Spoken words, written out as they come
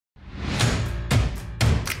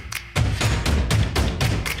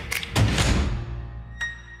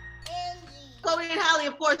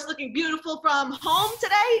course, looking beautiful from home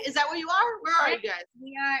today. Is that where you are? Where are you guys?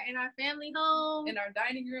 We are in our family home. In our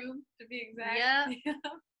dining room, to be exact. Yeah.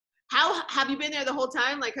 How have you been there the whole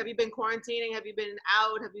time? Like, have you been quarantining? Have you been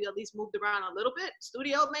out? Have you at least moved around a little bit?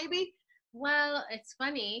 Studio, maybe? Well, it's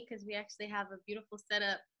funny because we actually have a beautiful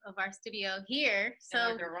setup of our studio here.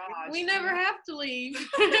 So we never have to leave.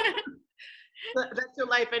 That's your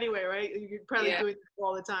life anyway, right? You're probably doing this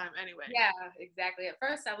all the time anyway. Yeah, exactly. At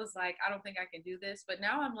first I was like, I don't think I can do this. But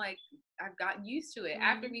now I'm like, I've gotten used to it. Mm-hmm.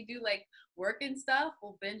 After we do like work and stuff,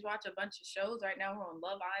 we'll binge watch a bunch of shows. Right now we're on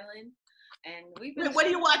Love Island. And we've been what are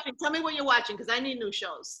you watching? Tell me what you're watching, because I need new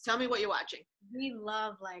shows. Tell me what you're watching. We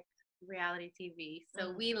love like reality TV.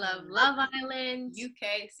 So we love Love Island.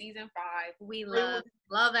 UK season 5. We love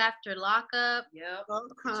Love After Lockup. Yep.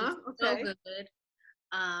 So good.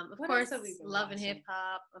 Of course, Love and Hip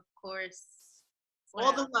Hop, of course.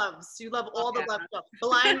 All the loves. You love all the love stuff.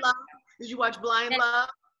 Blind Love. Did you watch Blind Love?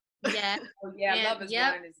 Yeah. Oh, yeah, Love is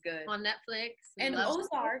Blind is good. On Netflix. And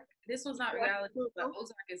Ozark. This was not reality, but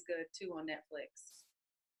Ozark is good too on Netflix.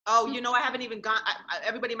 Oh, you know, I haven't even gone.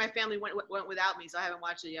 Everybody in my family went without me, so I haven't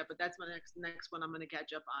watched it yet. But that's my next one I'm going to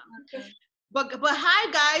catch up on. Okay. But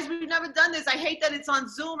hi guys, we've never done this. I hate that it's on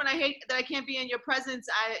Zoom, and I hate that I can't be in your presence.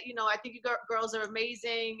 I think you girls are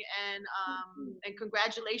amazing, and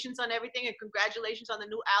congratulations on everything, and congratulations on the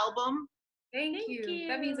new album. Thank you.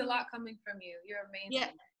 That means a lot coming from you. You're amazing. Yeah,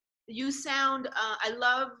 you sound.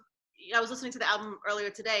 I was listening to the album earlier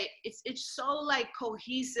today. It's so like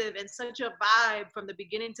cohesive and such a vibe from the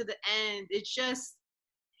beginning to the end.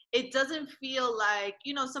 It doesn't feel like,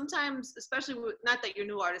 sometimes, especially not that you're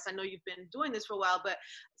new artists, I know you've been doing this for a while, but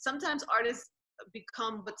sometimes artists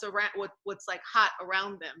become what's like hot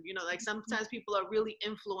around them. Like sometimes people are really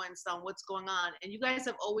influenced on what's going on. And you guys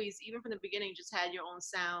have always, even from the beginning, just had your own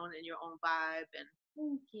sound and your own vibe, and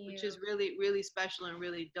thank you. Which is really, really special and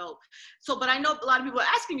really dope. So, but I know a lot of people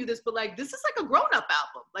are asking you this, but like, this is like a grown-up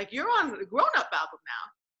album. Like, you're on a grown-up album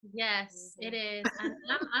now. Yes, it is.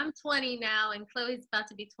 I'm 20 now, and Chloe's about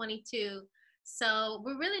to be 22. So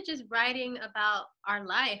we're really just writing about our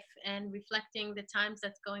life and reflecting the times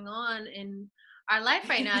that's going on in our life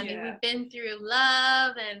right now. I mean, we've been through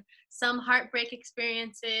love and some heartbreak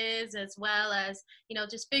experiences, as well as,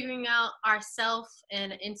 just figuring out ourself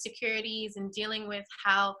and insecurities and dealing with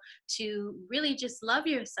how to really just love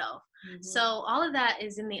yourself. Mm-hmm. So all of that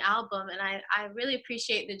is in the album, and I really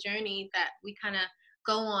appreciate the journey that we kind of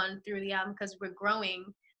go on through the album, because we're growing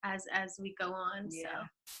as we go on.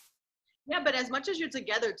 Yeah, but as much as you're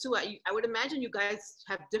together too, I would imagine you guys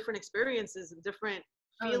have different experiences and different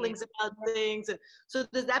feelings about things. And so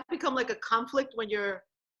does that become like a conflict when you're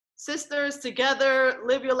sisters together,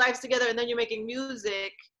 live your lives together, and then you're making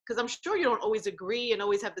music? Because I'm sure you don't always agree and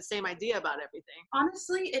always have the same idea about everything.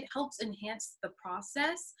 Honestly, it helps enhance the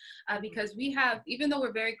process because we have, even though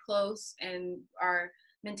we're very close and our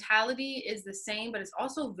mentality is the same, but it's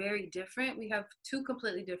also very different. We have two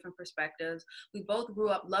completely different perspectives. We both grew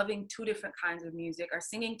up loving two different kinds of music. Our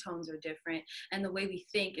singing tones are different, and the way we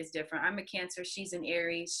think is different. I'm a Cancer, she's an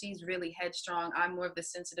Aries. She's really headstrong. I'm more of the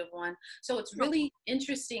sensitive one. So it's really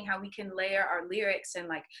interesting how we can layer our lyrics and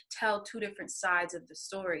like tell two different sides of the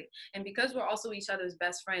story. And because we're also each other's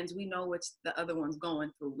best friends, we know what the other one's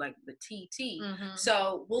going through, like the TT. Mm-hmm.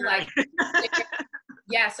 So we'll like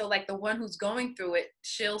yeah, so like the one who's going through it,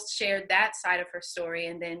 she'll share that side of her story,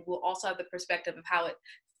 and then we'll also have the perspective of how it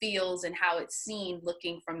feels and how it's seen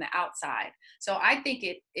looking from the outside. So I think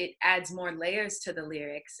it adds more layers to the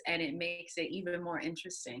lyrics, and it makes it even more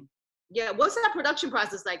interesting. Yeah, what's that production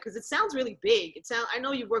process like? Because it sounds really big. I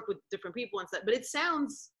know you've worked with different people and stuff, but it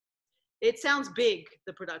sounds big,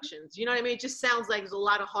 the productions. You know what I mean? It just sounds like there's a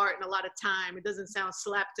lot of heart and a lot of time. It doesn't sound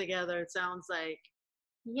slapped together. It sounds like,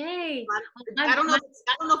 yay. I don't know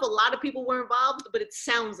if a lot of people were involved, but it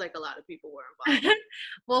sounds like a lot of people were involved.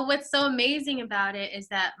 Well, what's so amazing about it is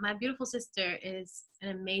that my beautiful sister is an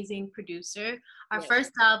amazing producer. Our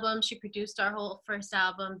first album, she produced our whole first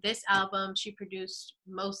album. This album, she produced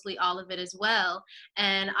mostly all of it as well.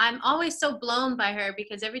 And I'm always so blown by her,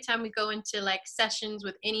 because every time we go into like sessions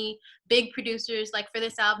with any big producers, like for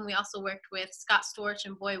this album, we also worked with Scott Storch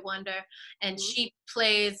and Boy Wonder, and she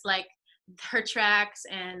plays like her tracks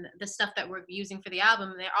and the stuff that we're using for the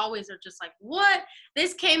album. They always are just like, what?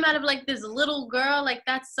 This came out of like this little girl? Like,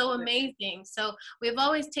 that's so amazing. So we've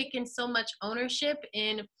always taken so much ownership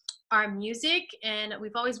in our music, and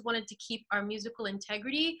we've always wanted to keep our musical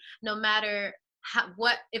integrity, no matter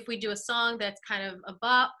if we do a song that's kind of a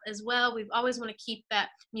bop as well. We've always want to keep that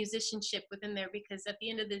musicianship within there, because at the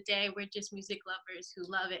end of the day, we're just music lovers who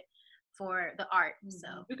love it. for the art. So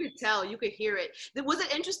you could tell, you could hear it. Was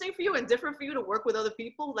it interesting for you and different for you to work with other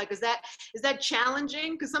people? Like, is that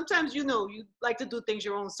challenging? Because sometimes, you like to do things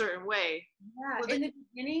your own certain way. Yeah, in the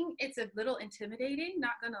beginning, it's a little intimidating,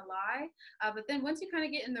 not gonna lie. But then once you kind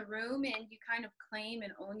of get in the room and you kind of claim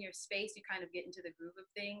and own your space, you kind of get into the groove of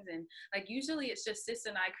things. And like usually it's just Sis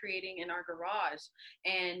and I creating in our garage.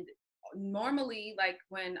 And normally, like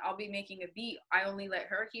when I'll be making a beat, I only let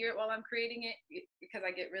her hear it while I'm creating it because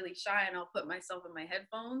I get really shy and I'll put myself in my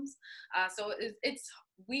headphones. So it's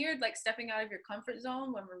weird, like stepping out of your comfort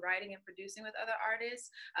zone when we're writing and producing with other artists.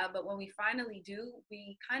 But when we finally do,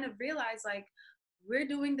 we kind of realize like we're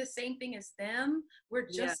doing the same thing as them. We're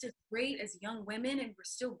just as great as young women, and we're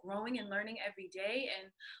still growing and learning every day.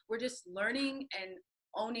 And we're just learning and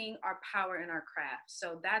owning our power in our craft.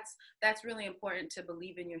 So that's really important, to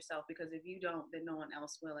believe in yourself, because if you don't, then no one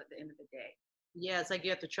else will at the end of the day. Yeah, it's like you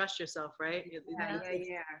have to trust yourself, right?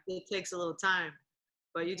 Yeah. It takes a little time,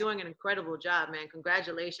 but you're doing an incredible job, man.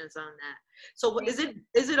 Congratulations on that. So is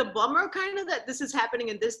it a bummer kind of that this is happening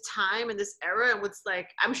in this time, in this era? And what's like,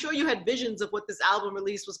 I'm sure you had visions of what this album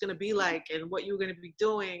release was going to be like and what you were going to be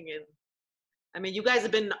doing. And I mean, you guys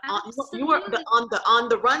have been you were on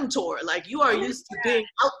the run tour. Like, you are used to being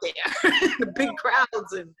out there, the big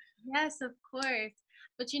crowds. And yes, of course.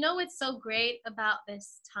 But you know what's so great about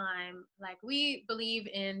this time? Like, we believe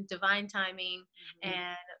in divine timing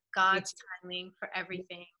and God's timing for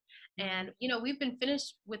everything. And, we've been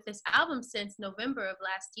finished with this album since November of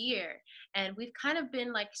last year. And we've kind of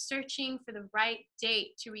been like searching for the right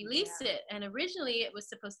date to release it. And originally it was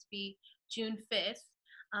supposed to be June 5th.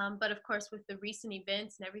 But of course, with the recent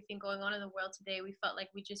events and everything going on in the world today, we felt like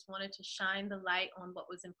we just wanted to shine the light on what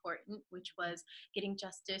was important, which was getting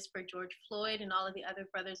justice for George Floyd and all of the other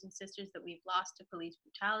brothers and sisters that we've lost to police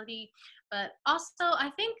brutality. But also, I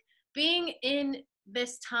think being in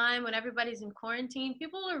this time when everybody's in quarantine,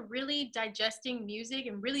 people are really digesting music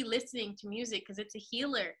and really listening to music because it's a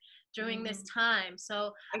healer during this time.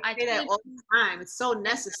 So I say that all the time. It's so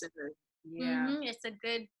necessary. It's a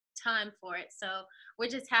good time for it. So we're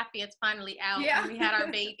just happy it's finally out and we had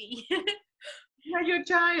our baby. You had your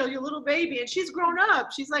child, your little baby, and she's grown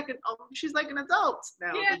up. She's like an adult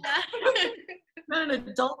now. Not an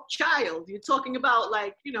adult child. You're talking about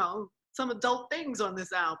like, some adult things on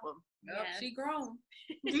this album. Yep, she grown.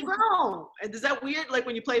 She grown. And is that weird? Like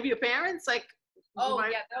when you play with your parents, like. Oh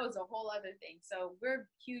yeah, that was a whole other thing. So we're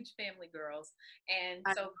huge family girls, and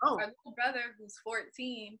so our little brother, who's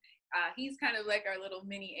 14, he's kind of like our little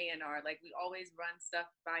mini A&R. Like, we always run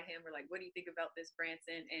stuff by him. We're like, what do you think about this,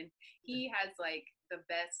 Branson? And he has like the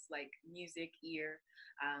best like music ear.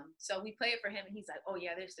 So we play it for him, and he's like, oh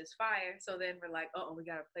yeah, this is fire. So then we're like, oh, we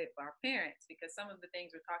gotta play it for our parents, because some of the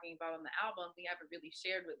things we're talking about on the album we haven't really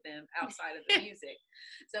shared with them outside of the music.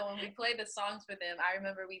 So when we play the songs for them, I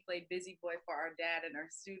remember we played Busy Boy for our dad in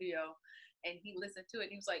our studio, and he listened to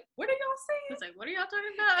it and he was like, what are y'all saying? He was like, what are y'all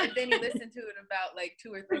talking about? And then he listened to it about like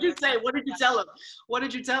 2 or 3. What did you say? What did you tell him? What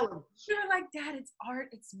did you tell him? We were like, Dad, it's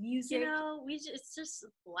art, it's music. It's just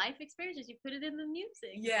life experiences. You put it in the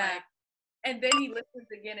music. Yeah. And then he listens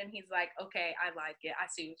again and he's like, okay, I like it. I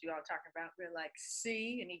see what you all talking about. We're like,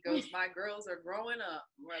 see? And he goes, my girls are growing up.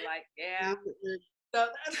 We're like, yeah. So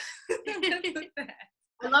that's that.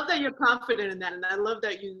 I love that you're confident in that, and I love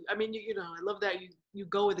that I love that you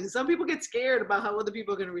go with it. Some people get scared about how other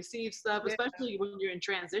people are going to receive stuff, especially when you're in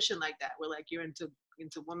transition like that, where like you're into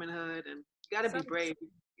womanhood, and you got to be brave,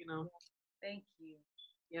 Thank you.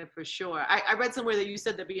 Yeah, for sure. I read somewhere that you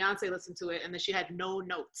said that Beyonce listened to it and that she had no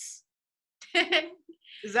notes.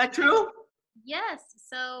 Is that true? Yes.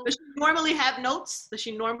 So does she normally have notes? Does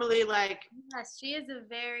she normally like? Yes, she is a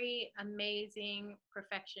very amazing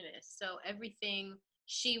perfectionist. So everything,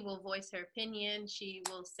 she will voice her opinion. She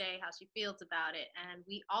will say how she feels about it. And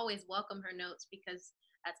we always welcome her notes because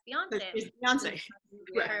that's Beyonce. It's Beyonce.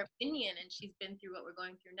 Her opinion, and she's been through what we're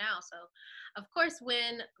going through now. So, of course,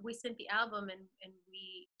 when we sent the album and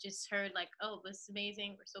we just heard like, oh, this is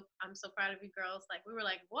amazing. I'm so proud of you girls. Like, we were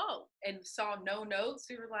like, whoa. And saw no notes.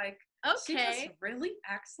 We were like, okay. She just really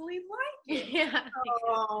actually like it. Yeah.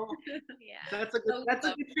 Oh, yeah. That's a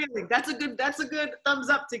good feeling. That's a good thumbs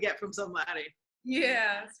up to get from somebody.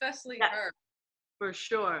 Yeah, especially her. For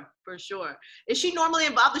sure. Is she normally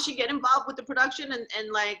involved? Does she get involved with the production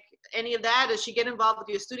and like any of that? Does she get involved with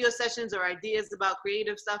your studio sessions or ideas about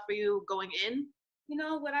creative stuff for you going in? You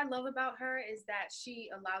know, what I love about her is that she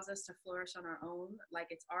allows us to flourish on our own. Like,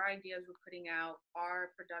 it's our ideas we're putting out,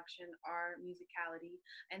 our production, our musicality.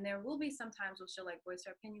 And there will be some times where she'll like voice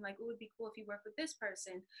her opinion, like, it would be cool if you work with this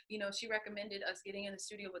person. You know, she recommended us getting in the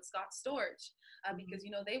studio with Scott Storch because,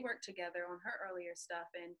 you know, they worked together on her earlier stuff.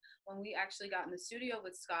 And when we actually got in the studio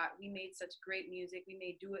with Scott, we made such great music. We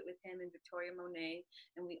made Do It with him and Victoria Monet.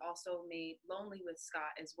 And we also made Lonely with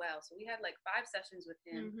Scott as well. So we had like 5 sessions with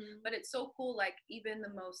him. But it's so cool, like, even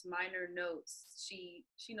the most minor notes, she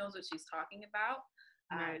knows what she's talking about.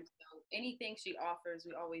 Right. So anything she offers,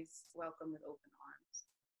 we always welcome with open arms.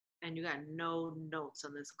 And you got no notes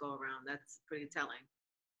on this go around. That's pretty telling.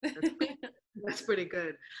 That's pretty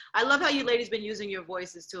good. I love how you ladies been using your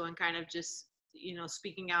voices too, and kind of just, you know,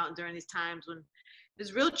 speaking out during these times when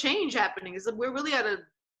there's real change happening. We're really at a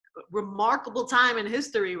remarkable time in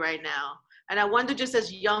history right now. And I wonder, just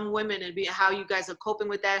as young women, and how you guys are coping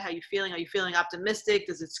with that. How you feeling? Are you feeling optimistic?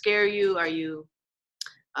 Does it scare you? Are you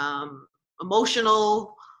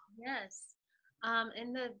emotional? Yes.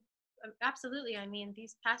 Absolutely. I mean,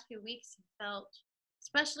 these past few weeks have felt,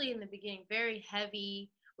 especially in the beginning, very heavy.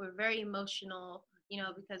 We're very emotional, you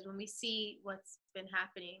know, because when we see what's been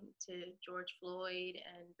happening to George Floyd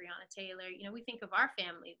and Breonna Taylor, you know, we think of our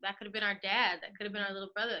family. That could have been our dad. That could have been our little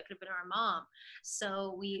brother. That could have been our mom.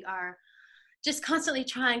 So we are just constantly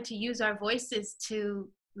trying to use our voices to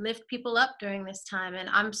lift people up during this time. And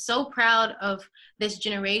I'm so proud of this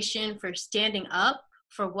generation for standing up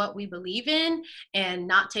for what we believe in and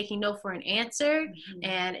not taking no for an answer.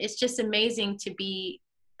 And it's just amazing to be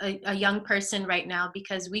a young person right now,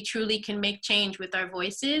 because we truly can make change with our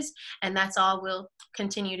voices, and that's all we'll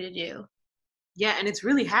continue to do. Yeah, and it's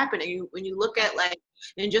really happening. When you look at, like,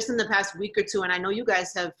 and just in the past week or two, and I know you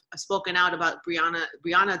guys have spoken out about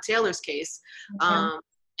Breonna Taylor's case,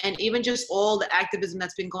 and even just all the activism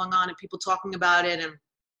that's been going on and people talking about it, and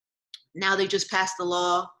now they just passed the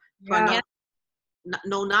law for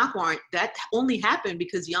no knock warrant. That only happened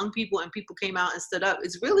because young people and people came out and stood up.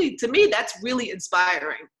 It's really, to me, that's really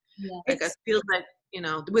inspiring. Like, I feel like, you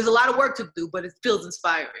know, there was a lot of work to do, but it feels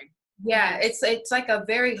inspiring. Yeah, it's like a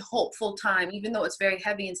very hopeful time, even though it's very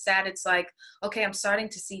heavy and sad. It's like, okay, I'm starting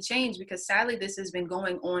to see change, because sadly this has been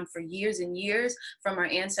going on for years and years, from our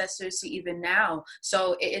ancestors to even now.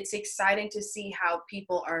 So it's exciting to see how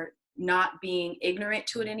people are not being ignorant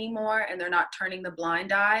to it anymore, and they're not turning the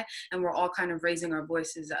blind eye, and we're all kind of raising our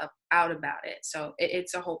voices out about it. So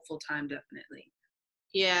it's a hopeful time, definitely.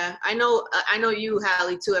 Yeah, I know you,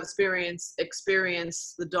 Halle, too, have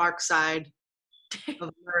experienced the dark side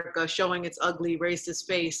of America showing its ugly racist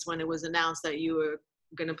face when it was announced that you were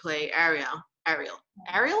going to play Ariel.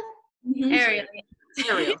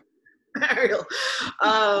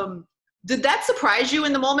 Did that surprise you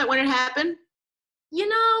in the moment when it happened? You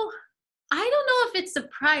know, I don't know if it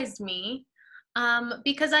surprised me,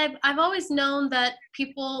 because I've always known that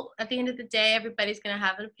people, at the end of the day, everybody's going to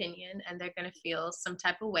have an opinion and they're going to feel some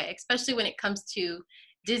type of way, especially when it comes to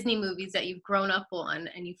Disney movies that you've grown up on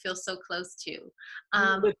and you feel so close to.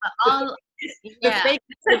 The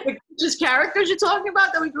fictitious characters you're talking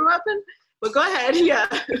about that we grew up in? But go ahead, yeah.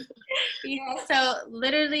 So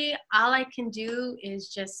literally all I can do is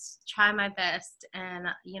just try my best. And,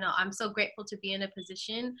 you know, I'm so grateful to be in a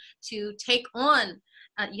position to take on,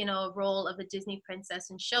 you know, a role of a Disney princess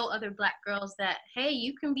and show other Black girls that, hey,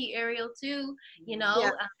 you can be Ariel too, you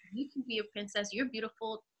know, you can be a princess, you're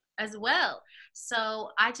beautiful as well. So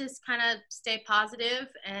I just kind of stay positive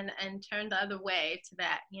and turn the other way to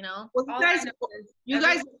that, you know. Well, you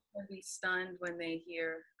guys will be stunned when they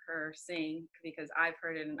hear her sing, because I've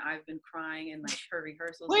heard it and I've been crying in like her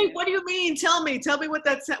rehearsals. Wait, what do you mean? Tell me what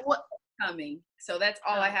that's what coming. So that's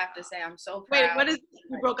all I have to say. I'm so proud. Wait, what is,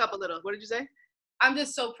 you broke up a little. What did you say? I'm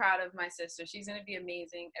just so proud of my sister. She's going to be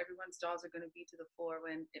amazing. Everyone's dolls are going to be to the floor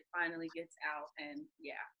when it finally gets out. And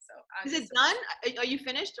yeah, so is it done? Are you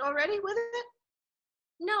finished already with it?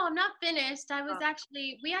 No, I'm not finished.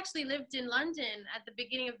 We actually lived in London at the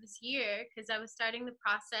beginning of this year, because I was starting the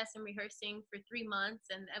process and rehearsing for 3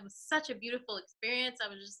 months, and it was such a beautiful experience. I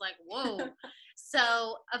was just like, whoa.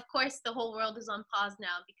 So of course the whole world is on pause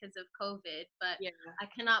now because of COVID, but I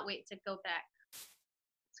cannot wait to go back.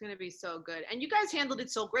 It's going to be so good. And you guys handled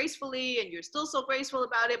it so gracefully, and you're still so graceful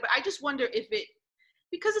about it. But I just wonder if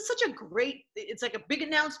because it's such a great, it's like a big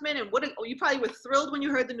announcement, and you probably were thrilled when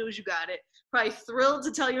you heard the news you got it, probably thrilled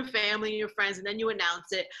to tell your family and your friends, and then you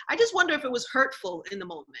announce it. I just wonder if it was hurtful in the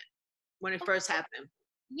moment when it first happened.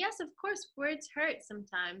 Yes, of course, words hurt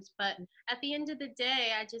sometimes, but at the end of the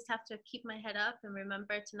day, I just have to keep my head up and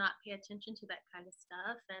remember to not pay attention to that kind of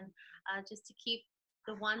stuff, and just to keep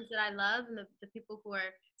the ones that I love and the people who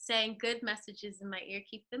are saying good messages in my ear,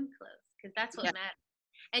 keep them close, because that's what matters.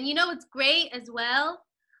 And you know what's great as well?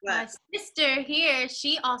 What? My sister here,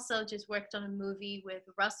 she also just worked on a movie with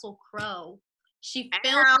Russell Crowe. She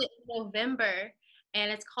filmed it in November,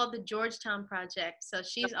 and it's called the Georgetown Project. So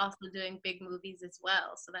she's also doing big movies as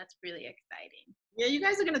well. So that's really exciting. Yeah, you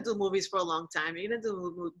guys are going to do movies for a long time. You're going to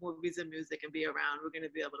do movies and music and be around. We're going to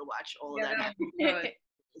be able to watch all of that.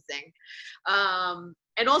 Amazing.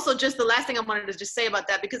 And also, just the last thing I wanted to just say about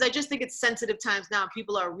that, because I just think it's sensitive times now.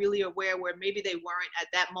 People are really aware where maybe they weren't at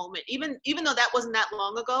that moment. Even though that wasn't that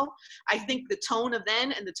long ago, I think the tone of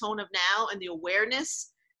then and the tone of now and the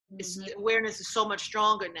awareness is so much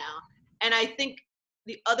stronger now. And I think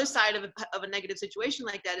the other side of a negative situation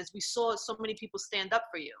like that is we saw so many people stand up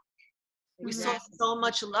for you. We saw so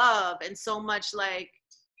much love and so much, like,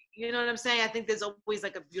 you know what I'm saying? I think there's always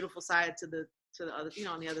like a beautiful side to the other, you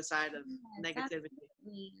know, on the other side of negativity.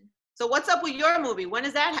 Absolutely. So what's up with your movie? When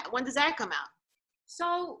does that come out?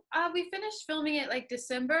 So we finished filming it like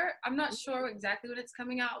December. I'm not sure exactly when it's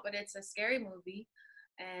coming out, but it's a scary movie.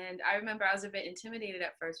 And I remember I was a bit intimidated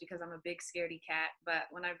at first because I'm a big scaredy cat. But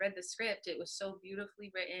when I read the script, it was so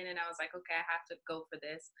beautifully written. And I was like, okay, I have to go for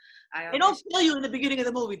this. They don't kill you in the beginning of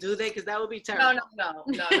the movie, do they? Because that would be terrible. No.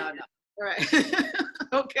 All right.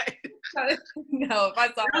 Okay. No, if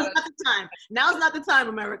I saw Now's not the time. Now's not the time,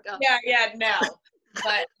 America. Yeah, now.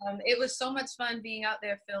 But it was so much fun being out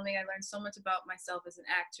there filming. I learned so much about myself as an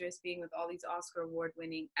actress, being with all these Oscar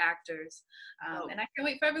award-winning actors. And I can't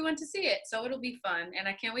wait for everyone to see it. So it'll be fun. And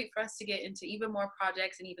I can't wait for us to get into even more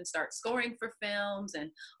projects and even start scoring for films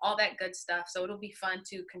and all that good stuff. So it'll be fun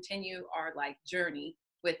to continue our like journey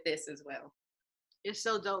with this as well. You're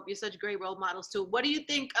so dope. You're such great role models too. What do you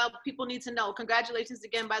think people need to know? Congratulations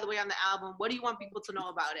again, by the way, on the album. What do you want people to know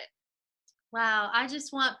about it? Wow, I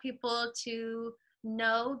just want people to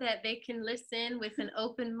know that they can listen with an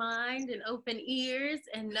open mind and open ears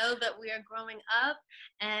and know that we are growing up,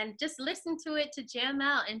 and just listen to it to jam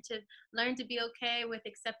out and to learn to be okay with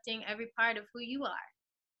accepting every part of who you are.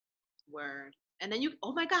 Word. And then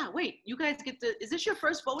oh my God, wait, you guys is this your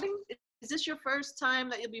first voting? Is this your first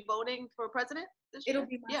time that you'll be voting for president this year? It'll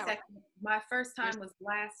be my second. Right. My first time was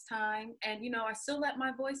last time. And, you know, I still let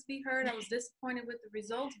my voice be heard. I was disappointed with the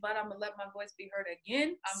results, but I'm going to let my voice be heard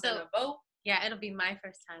again. I'm going to vote. Yeah, it'll be my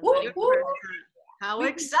first time. How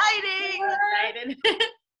exciting!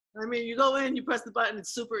 I mean, you go in, you press the button,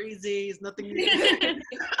 it's super easy. It's nothing new.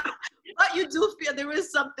 But you do feel there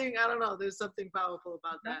is something, I don't know, there's something powerful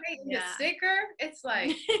about that. The sticker, it's like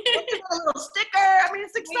a little sticker. I mean,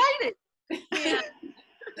 it's exciting. Yeah.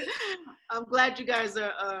 I'm glad you guys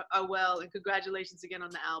are well, and congratulations again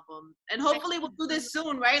on the album. And hopefully we'll do this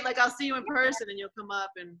soon, right? Like I'll see you in person and you'll come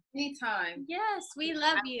up and anytime. Yes, we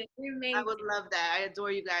love you. You're amazing. I would love that. I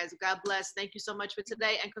adore you guys. God bless. Thank you so much for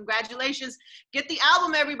today, and congratulations. Get the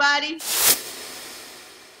album, everybody.